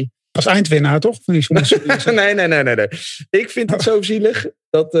Carty. Als eindwinnaar, toch? Nee. Ik vind het zo zielig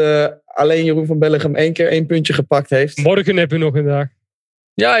dat alleen Jeroen van Bellegem 1 keer 1 puntje gepakt heeft. Morgen heb je nog een dag.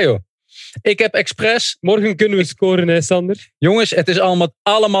 Ja joh. Ik heb expres. Morgen kunnen we scoren, hè Sander? Jongens, het is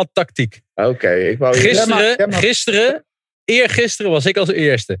allemaal tactiek. Oké, ik wou... Eergisteren was ik als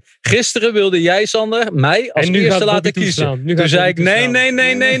eerste. Gisteren wilde jij, Sander, mij als eerste laten kiezen. Toen zei ik,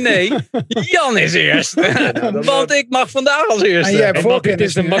 nee. Jan is eerst. Want ik mag vandaag als eerste. Het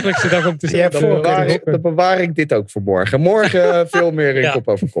is de makkelijkste dag om te zeggen. Dan bewaar ik dit ook voor morgen. Morgen veel meer in kop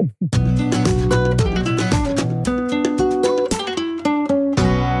over kop.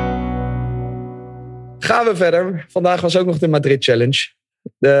 Gaan we verder. Vandaag was ook nog de Madrid Challenge.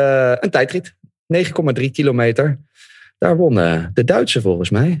 Een tijdrit. 9,3 kilometer. Daar won de Duitse volgens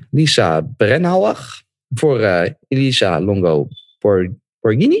mij. Lisa Brennauer. Voor Elisa Longo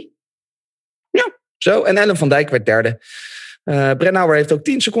Borghini. Ja, zo. En Ellen van Dijk werd derde. Brennauer heeft ook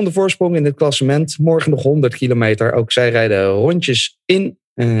 10 seconden voorsprong in het klassement. Morgen nog 100 kilometer. Ook zij rijden rondjes in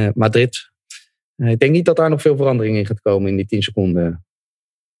Madrid. Ik denk niet dat daar nog veel verandering in gaat komen in die 10 seconden.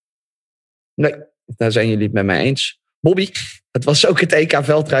 Nee, daar zijn jullie het met mij eens. Bobby, het was ook het EK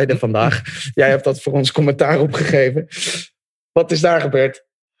veldrijden vandaag. Jij hebt dat voor ons commentaar opgegeven. Wat is daar gebeurd?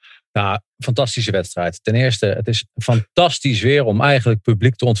 Nou, fantastische wedstrijd. Ten eerste, het is fantastisch weer om eigenlijk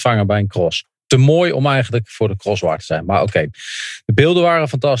publiek te ontvangen bij een cross. Te mooi om eigenlijk voor de cross waar te zijn. Maar oké, de beelden waren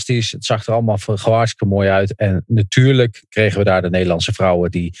fantastisch. Het zag er allemaal hartstikke mooi uit. En natuurlijk kregen we daar de Nederlandse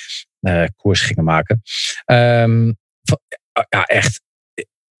vrouwen die koers gingen maken. Ja, echt.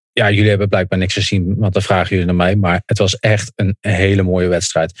 Ja, jullie hebben blijkbaar niks gezien, want dan vragen jullie naar mij. Maar het was echt een hele mooie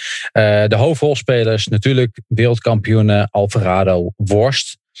wedstrijd. De hoofdrolspelers, natuurlijk wereldkampioene Alvarado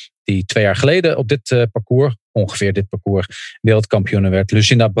Worst. Die 2 jaar geleden op dit parcours, ongeveer dit parcours, wereldkampioene werd.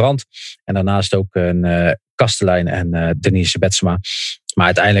 Lucinda Brandt. En daarnaast ook een Kastelein en Denise Betsema. Maar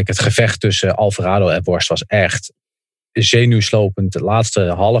uiteindelijk het gevecht tussen Alvarado en Worst was echt zenuwslopend. De laatste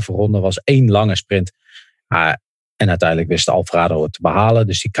halve ronde was 1 lange sprint. En uiteindelijk wist Alvarado het te behalen.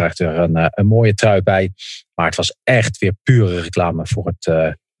 Dus die krijgt er een mooie trui bij. Maar het was echt weer pure reclame voor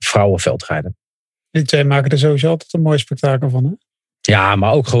het vrouwenveldrijden. Die twee maken er sowieso altijd een mooi spektakel van, hè? Ja,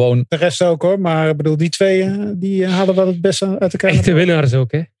 maar ook gewoon... De rest ook hoor. Maar ik bedoel, die twee die halen wel het beste uit elkaar. Echte winnaars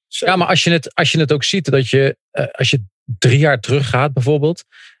ook, hè? Ja, maar als je het ook ziet, dat je als je 3 jaar terug gaat bijvoorbeeld.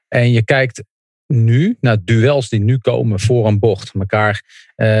 En je kijkt nu naar duels die nu komen voor een bocht. Elkaar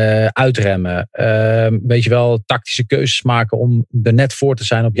uitremmen. Weet je wel, tactische keuzes maken om er net voor te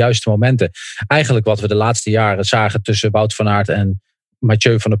zijn op juiste momenten. Eigenlijk wat we de laatste jaren zagen tussen Wout van Aert en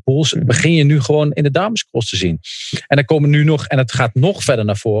Mathieu van der Poel, begin je nu gewoon in de damescross te zien. En dan komen nu nog, en het gaat nog verder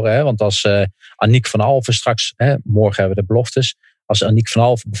naar voren. Hè, want als Aniek van Alphen straks, morgen hebben we de beloftes. Als Aniek van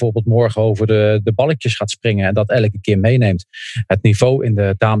Alphen bijvoorbeeld morgen over de balletjes gaat springen en dat elke keer meeneemt. Het niveau in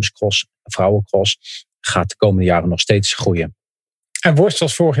de damescross, vrouwencross, gaat de komende jaren nog steeds groeien. En Worst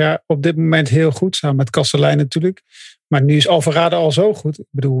was vorig jaar op dit moment heel goed, samen met Kastelein natuurlijk. Maar nu is Alvarado al zo goed. Ik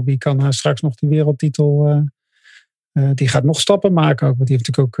bedoel, wie kan haar straks nog die wereldtitel... die gaat nog stappen maken ook. Want die heeft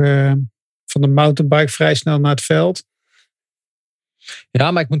natuurlijk ook van de mountainbike vrij snel naar het veld.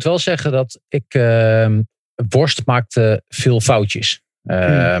 Ja, maar ik moet wel zeggen dat ik... Worst maakte veel foutjes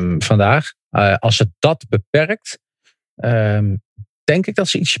vandaag. Als het dat beperkt... denk ik dat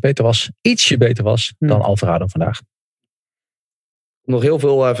ze ietsje beter was dan Alvarado vandaag. Nog heel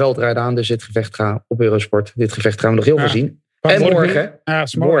veel veldrijden aan, dus dit gevecht gaan op Eurosport. Dit gevecht gaan we nog heel veel zien. En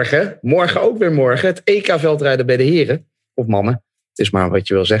morgen ook weer morgen. Het EK veldrijden bij de heren. Of mannen. Het is maar wat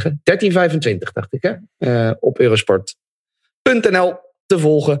je wil zeggen. 13:25 dacht ik, hè? Op Eurosport.nl te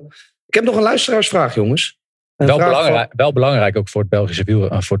volgen. Ik heb nog een luisteraarsvraag, jongens. Wel belangrijk ook voor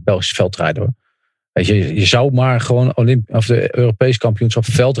het Belgische veldrijden, hoor. Weet je zou maar gewoon de Europees kampioenschap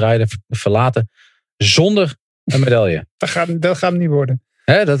veldrijden verlaten zonder een medaille. Dat gaat niet worden.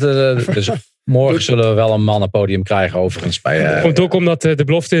 Dus morgen zullen we wel een mannenpodium krijgen overigens. Komt ook omdat de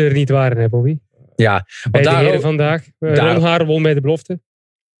beloften er niet waren, hè Bobby? Ja. Bij de heren vandaag. Ronhaar won bij de belofte.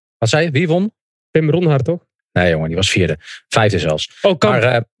 Wat zei je? Wie won? Pim Ronhaar, toch? Nee jongen, die was 4e. 5e zelfs. Oh, Kamp.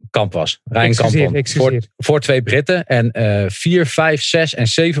 Maar Kamp was. Rijn Kamp won. Voor 2 Britten. En 4, 5, 6 en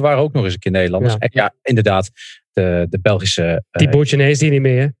 7 waren ook nog eens een keer Nederlanders. Ja. En ja, inderdaad. de Belgische Thibaut Jeunesse die niet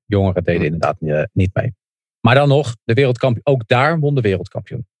mee, hè? jongeren deden inderdaad niet mee. Maar dan nog, de wereldkampioen. Ook daar won de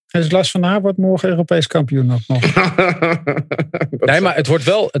wereldkampioen. En dus Lars van Haar wordt morgen Europees kampioen nog. Nee, maar het wordt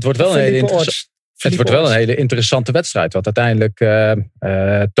wel een hele interessante wedstrijd. Want uiteindelijk,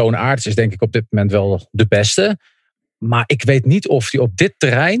 Toon Aerts is denk ik op dit moment wel de beste. Maar ik weet niet of hij op dit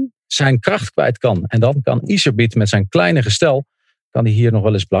terrein zijn kracht kwijt kan. En dan kan Iserbyt met zijn kleine gestel, kan hij hier nog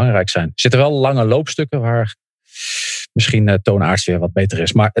wel eens belangrijk zijn. Er zitten wel lange loopstukken waar misschien Toon Aerts weer wat beter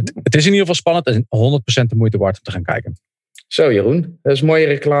is. Maar het is in ieder geval spannend en 100% de moeite waard om te gaan kijken. Zo Jeroen, dat is mooie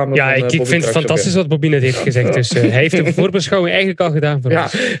reclame. Ja, ik vind het fantastisch wat Bobby net heeft gezegd. Dus hij heeft de voorbeschouwing eigenlijk al gedaan voor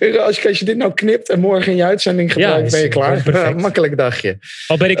ons. Als je dit nou knipt en morgen in je uitzending gebruikt, ben je klaar. Makkelijk dagje.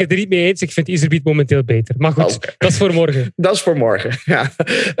 Al ben ik het er niet mee eens, ik vind Iserbyt momenteel beter. Maar goed, dat is voor morgen. Dat is voor morgen, ja.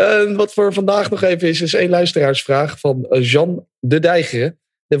 Wat voor vandaag nog even is één luisteraarsvraag van Jean de Dijgeren.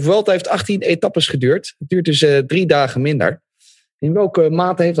 De Vuelta heeft 18 etappes geduurd. Het duurt dus 3 dagen minder. In welke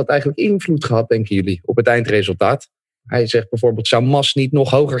mate heeft dat eigenlijk invloed gehad, denken jullie, op het eindresultaat? Hij zegt bijvoorbeeld, zou Mas niet nog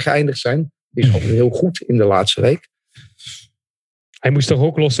hoger geëindigd zijn? Die is altijd heel goed in de laatste week. Hij moest toch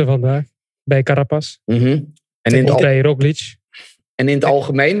ook lossen vandaag bij Carapaz? Mm-hmm. Bij Roglic. En in het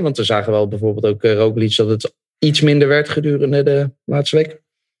algemeen, want we zagen wel bijvoorbeeld ook Roglic dat het iets minder werd gedurende de laatste week.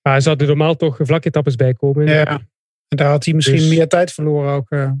 Maar hij zou er normaal toch vlaketappes bij komen. Ja, en daar had hij misschien meer tijd verloren ook.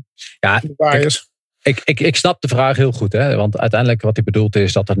 Ik snap de vraag heel goed. Hè? Want uiteindelijk wat hij bedoelt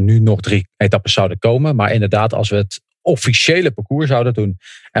is dat er nu nog 3 etappes zouden komen. Maar inderdaad, als we het officiële parcours zouden doen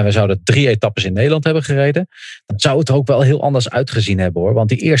en we zouden 3 etappes in Nederland hebben gereden, dan zou het er ook wel heel anders uitgezien hebben, hoor. Want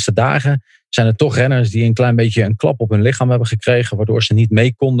die eerste dagen zijn er toch renners die een klein beetje een klap op hun lichaam hebben gekregen, waardoor ze niet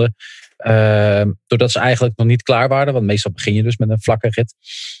mee konden. Doordat ze eigenlijk nog niet klaar waren. Want meestal begin je dus met een vlakke rit.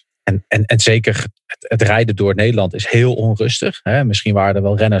 En zeker het rijden door Nederland is heel onrustig. Hè? Misschien waren er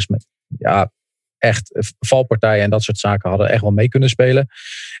wel renners met echt valpartijen en dat soort zaken hadden echt wel mee kunnen spelen.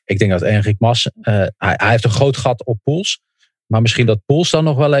 Ik denk dat Enric Mas, hij heeft een groot gat op Poels. Maar misschien dat Poels dan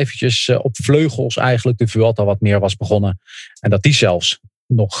nog wel eventjes op vleugels eigenlijk de Vuelta wat meer was begonnen. En dat die zelfs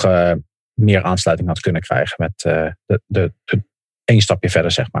nog meer aansluiting had kunnen krijgen met de 1 stapje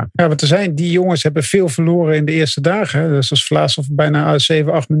verder, zeg maar. Ja, want die jongens hebben veel verloren in de eerste dagen. Dus als Vlaashoff bijna 7-8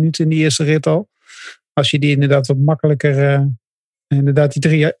 minuten in die eerste rit al. Als je die inderdaad wat makkelijker inderdaad die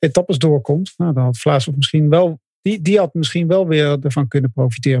 3 etappes doorkomt. Nou, dan had Vlaashoff misschien wel, die had misschien wel weer ervan kunnen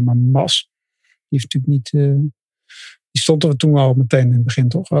profiteren. Maar Mas, die heeft natuurlijk niet, die stond er toen al meteen in het begin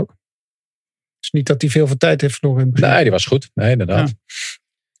toch ook. Dus niet dat hij veel van tijd heeft verloren in het begin. Nee, die was goed. Nee, inderdaad. Ja.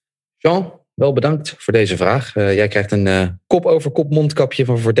 Jean, wel bedankt voor deze vraag. Jij krijgt een kop-over-kop mondkapje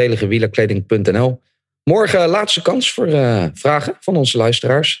van voordeligewielerkleding.nl. Morgen laatste kans voor vragen van onze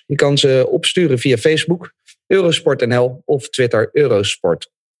luisteraars. Je kan ze opsturen via Facebook, Eurosport.nl of Twitter,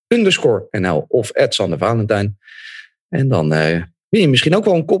 Eurosport_NL of @SanderValentijn. En dan win je misschien ook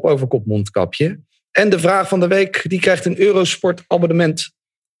wel een kop-over-kop mondkapje. En de vraag van de week, die krijgt een Eurosport abonnement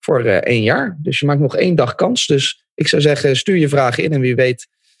voor 1 jaar. Dus je maakt nog 1 dag kans. Dus ik zou zeggen, stuur je vragen in en wie weet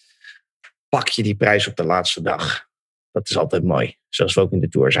pak je die prijs op de laatste dag. Dat is altijd mooi. Zoals we ook in de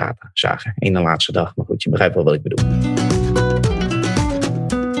Tour zagen. 1 laatste dag. Maar goed, je begrijpt wel wat ik bedoel.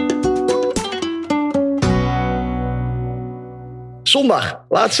 Zondag,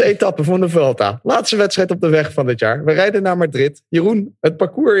 laatste etappe van de Vuelta. Laatste wedstrijd op de weg van dit jaar. We rijden naar Madrid. Jeroen, het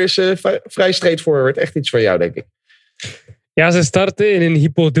parcours is vrij straightforward. Echt iets voor jou, denk ik. Ja, ze starten in een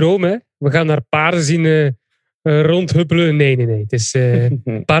hippodroom. Hè. We gaan naar paarden zien rondhuppelen. Nee. Het is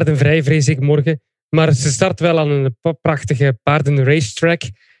paardenvrij, vrees ik, morgen. Maar ze start wel aan een prachtige paardenracetrack.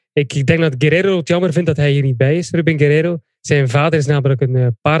 Ik denk dat Guerrero het jammer vindt dat hij hier niet bij is. Ruben Guerrero. Zijn vader is namelijk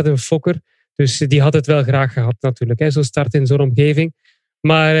een paardenfokker. Dus die had het wel graag gehad natuurlijk. Hè. Zo starten in zo'n omgeving.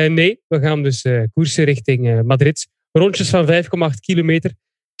 Maar nee, we gaan dus koersen richting Madrid. Rondjes van 5,8 kilometer.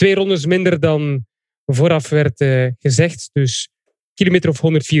 2 rondes minder dan vooraf werd gezegd. Dus kilometer of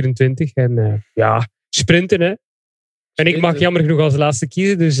 124. En sprinten, hè. En ik mag jammer genoeg als laatste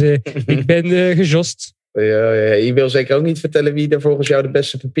kiezen, dus ik ben gejost. Je wil zeker ook niet vertellen wie er volgens jou de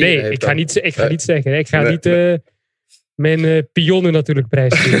beste papieren heeft. Nee, ik ga niet zeggen. Ik ga niet mijn pionnen natuurlijk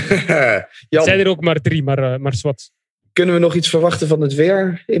prijsgeven. Het zijn er ook maar 3, maar zwart. Kunnen we nog iets verwachten van het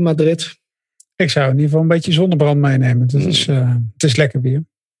weer in Madrid? Ik zou in ieder geval een beetje zonnebrand meenemen. Het is lekker weer.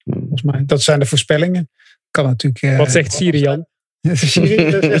 Volgens mij. Dat zijn de voorspellingen. Kan natuurlijk. Wat zegt Sirian?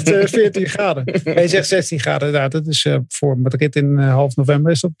 Siri zegt 14 graden. Hij zegt 16 graden. Inderdaad. Dat is voor Madrid in half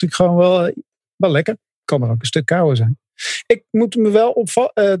november is dat natuurlijk gewoon wel lekker. Kan er ook een stuk kouder zijn. Ik moet me wel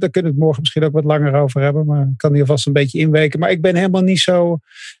opvallen. Daar kunnen we het morgen misschien ook wat langer over hebben. Maar ik kan hier vast een beetje inweken. Maar ik ben helemaal niet zo.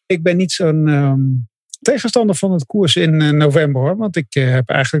 Ik ben niet zo'n tegenstander van het koers in november, hoor. Want ik heb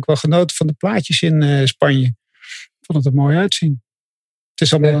eigenlijk wel genoten van de plaatjes in Spanje. vond het er mooi uitzien. Het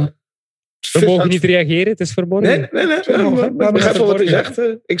is allemaal... We mogen niet reageren, het is verboden. Nee. Ik begrijp wel wat u zegt.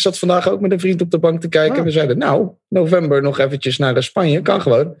 Ik zat vandaag ook met een vriend op de bank te kijken. En we zeiden, november nog eventjes naar Spanje. Kan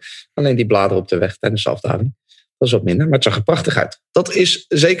gewoon. Alleen die bladeren op de weg tijdens de afdaling. Dat is wat minder, maar het zag er prachtig uit. Dat is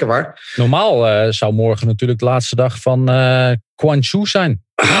zeker waar. Normaal zou morgen natuurlijk de laatste dag van Guangzhu zijn.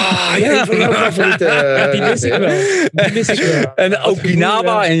 Een van jouw favorieten. Die mis ik wel. En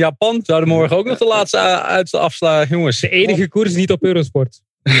Okinawa in Japan zouden morgen ook nog de laatste afslaan. Jongens, de enige koers niet op Eurosport.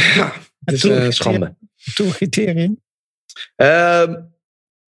 Ja, het is een schande. Tourcriterium.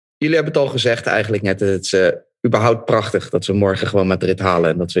 Jullie hebben het al gezegd eigenlijk net. Het is überhaupt prachtig dat we morgen gewoon Madrid halen.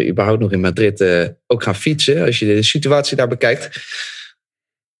 En dat we überhaupt nog in Madrid ook gaan fietsen. Als je de situatie daar bekijkt.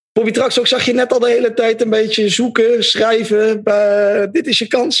 Bobby Traxel, zag je net al de hele tijd een beetje zoeken, schrijven. Dit is je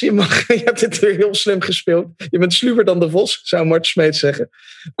kans. Je hebt dit weer heel slim gespeeld. Je bent sluwer dan de Vos, zou Mart Smeets zeggen.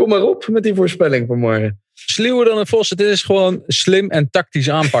 Kom maar op met die voorspelling voor morgen. Sluwer dan de Vos. Het is gewoon slim en tactisch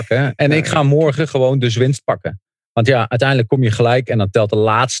aanpakken. En ik ga morgen gewoon dus winst pakken. Want ja, uiteindelijk kom je gelijk en dan telt de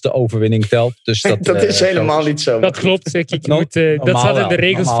laatste overwinning telt. Dus dat is helemaal niet zo. Dat klopt. Dat staat in de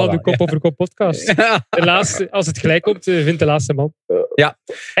regels van de Kop over Kop podcast. Ja. De laatste, als het gelijk komt, wint de laatste man. Ja.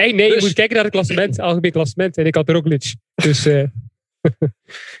 Nee, je moet kijken naar het klassement, algemeen klassement. En ik had Roglic. Dus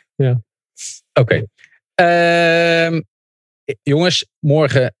ja. Oké. Jongens,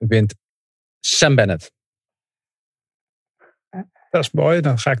 morgen wint Sam Bennett. Dat is mooi.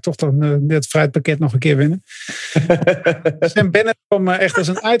 Dan ga ik toch dit fruitpakket nog een keer winnen. Sam Bennett kwam echt als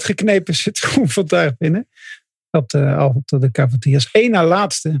een uitgeknepen citroenfontuig binnen. Op de cafetiers. 1 na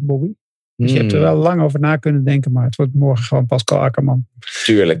laatste, Bobby. Dus je hebt er wel lang over na kunnen denken. Maar het wordt morgen gewoon Pascal Akkerman.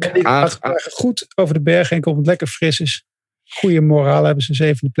 Tuurlijk. Goed over de berg heen. Komt het lekker fris is. Goede moraal hebben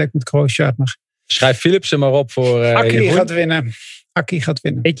ze 7e plek met Kroosjaard nog. Schrijf Philipsen maar op voor Akkie gaat winnen. Akkie gaat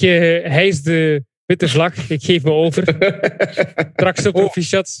winnen. Hij is de witte vlag. Ik geef me over. Traxel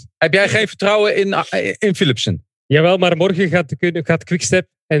proficiat. Heb jij geen vertrouwen in Philipsen? Jawel, maar morgen gaat Quickstep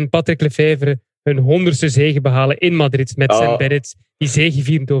en Patrick Lefevere hun 100ste zege behalen in Madrid met Sam Bennett, die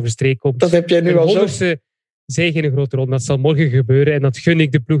zegevierend over streek komt. Dat heb jij nu al zo. 100ste zege in een grote ronde. Dat zal morgen gebeuren. En dat gun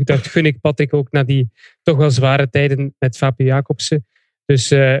ik de ploeg. Dat gun ik Patrick ook na die toch wel zware tijden met Fabio Jacobsen.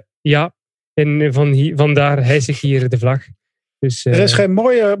 Dus en vandaar hijs ik hier de vlag. Dus, er is geen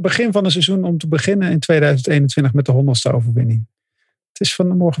mooier begin van een seizoen om te beginnen in 2021 met de 100ste overwinning. Het is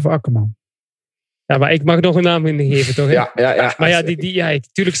van morgen voor Akkerman. Ja, maar ik mag nog een naam geven, toch? Hè? Ja. Maar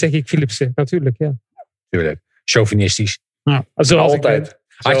tuurlijk zeg ik Philipsen. Natuurlijk, ja. Tuurlijk. Chauvinistisch. Ja, zoals altijd.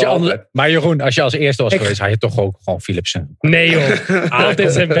 Maar Jeroen, als je als eerste was geweest, had je toch ook gewoon Philipsen. Nee joh,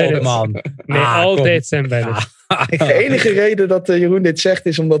 altijd Sam Bennett. Altijd Sam Bennett. De enige reden dat Jeroen dit zegt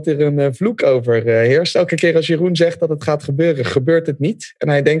is omdat er een vloek over heerst. Elke keer als Jeroen zegt dat het gaat gebeuren, gebeurt het niet. En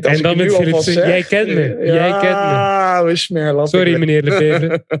hij denkt, als en dan ik nu alvast zeg... Jij kent me. Sorry meneer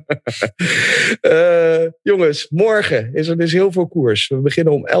Lefevre. Jongens, morgen is er dus heel veel koers. We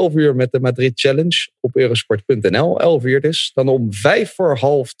beginnen om 11 uur met de Madrid Challenge op Eurosport.nl. 11 uur dus. Dan om 2:05, 13:25,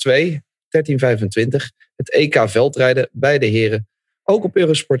 het EK veldrijden bij de heren. Ook op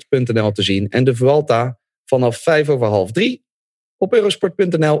Eurosport.nl te zien. En de Vuelta vanaf 2:05 op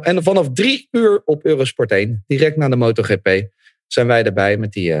Eurosport.nl. En vanaf 3 uur op Eurosport 1. Direct na de MotoGP zijn wij erbij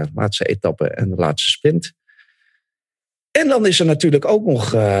met die laatste etappe en de laatste sprint. En dan is er natuurlijk ook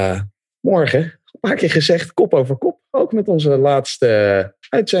nog morgen, een paar keer gezegd, kop over kop. Ook met onze laatste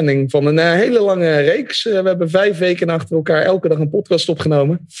uitzending van een hele lange reeks. We hebben 5 weken achter elkaar elke dag een podcast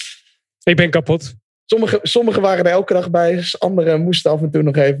opgenomen. Ik ben kapot. Sommigen waren er elke dag bij. Anderen moesten af en toe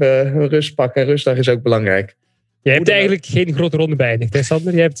nog even hun rust pakken. En rustdag is ook belangrijk. Jij hebt eigenlijk geen grote ronde beëindigd, hè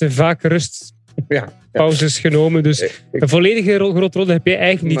Sander? Je hebt vaak rustpauzes genomen. Dus een volledige grote ronde heb je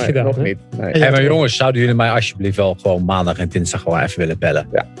eigenlijk niet gedaan. Nog hè? niet. Nee. Maar jongens, zouden jullie mij alsjeblieft wel gewoon maandag en dinsdag gewoon even willen bellen?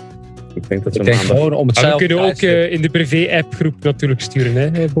 Ja. Ik denk dat we gewoon om we kunnen ook in de privé-app-groep natuurlijk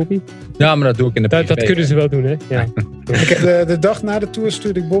sturen, hè Bobby? Ja, maar dat doe ik in de privé. Dat kunnen ze wel doen, hè? Ja. Ik heb de dag na de tour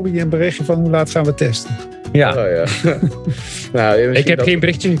stuurde ik Bobby een berichtje van hoe laat gaan we testen. Ja. Nou, ik heb geen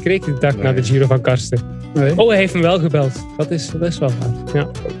berichtje gekregen de dag na de Giro van Karsten. Nee. Oh, hij heeft me wel gebeld. Dat is wel waar.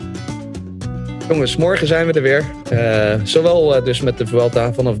 Ja. Jongens, morgen zijn we er weer. Zowel dus met de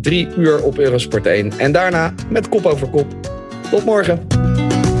Vuelta vanaf 3 uur op Eurosport 1. En daarna met kop over kop. Tot morgen.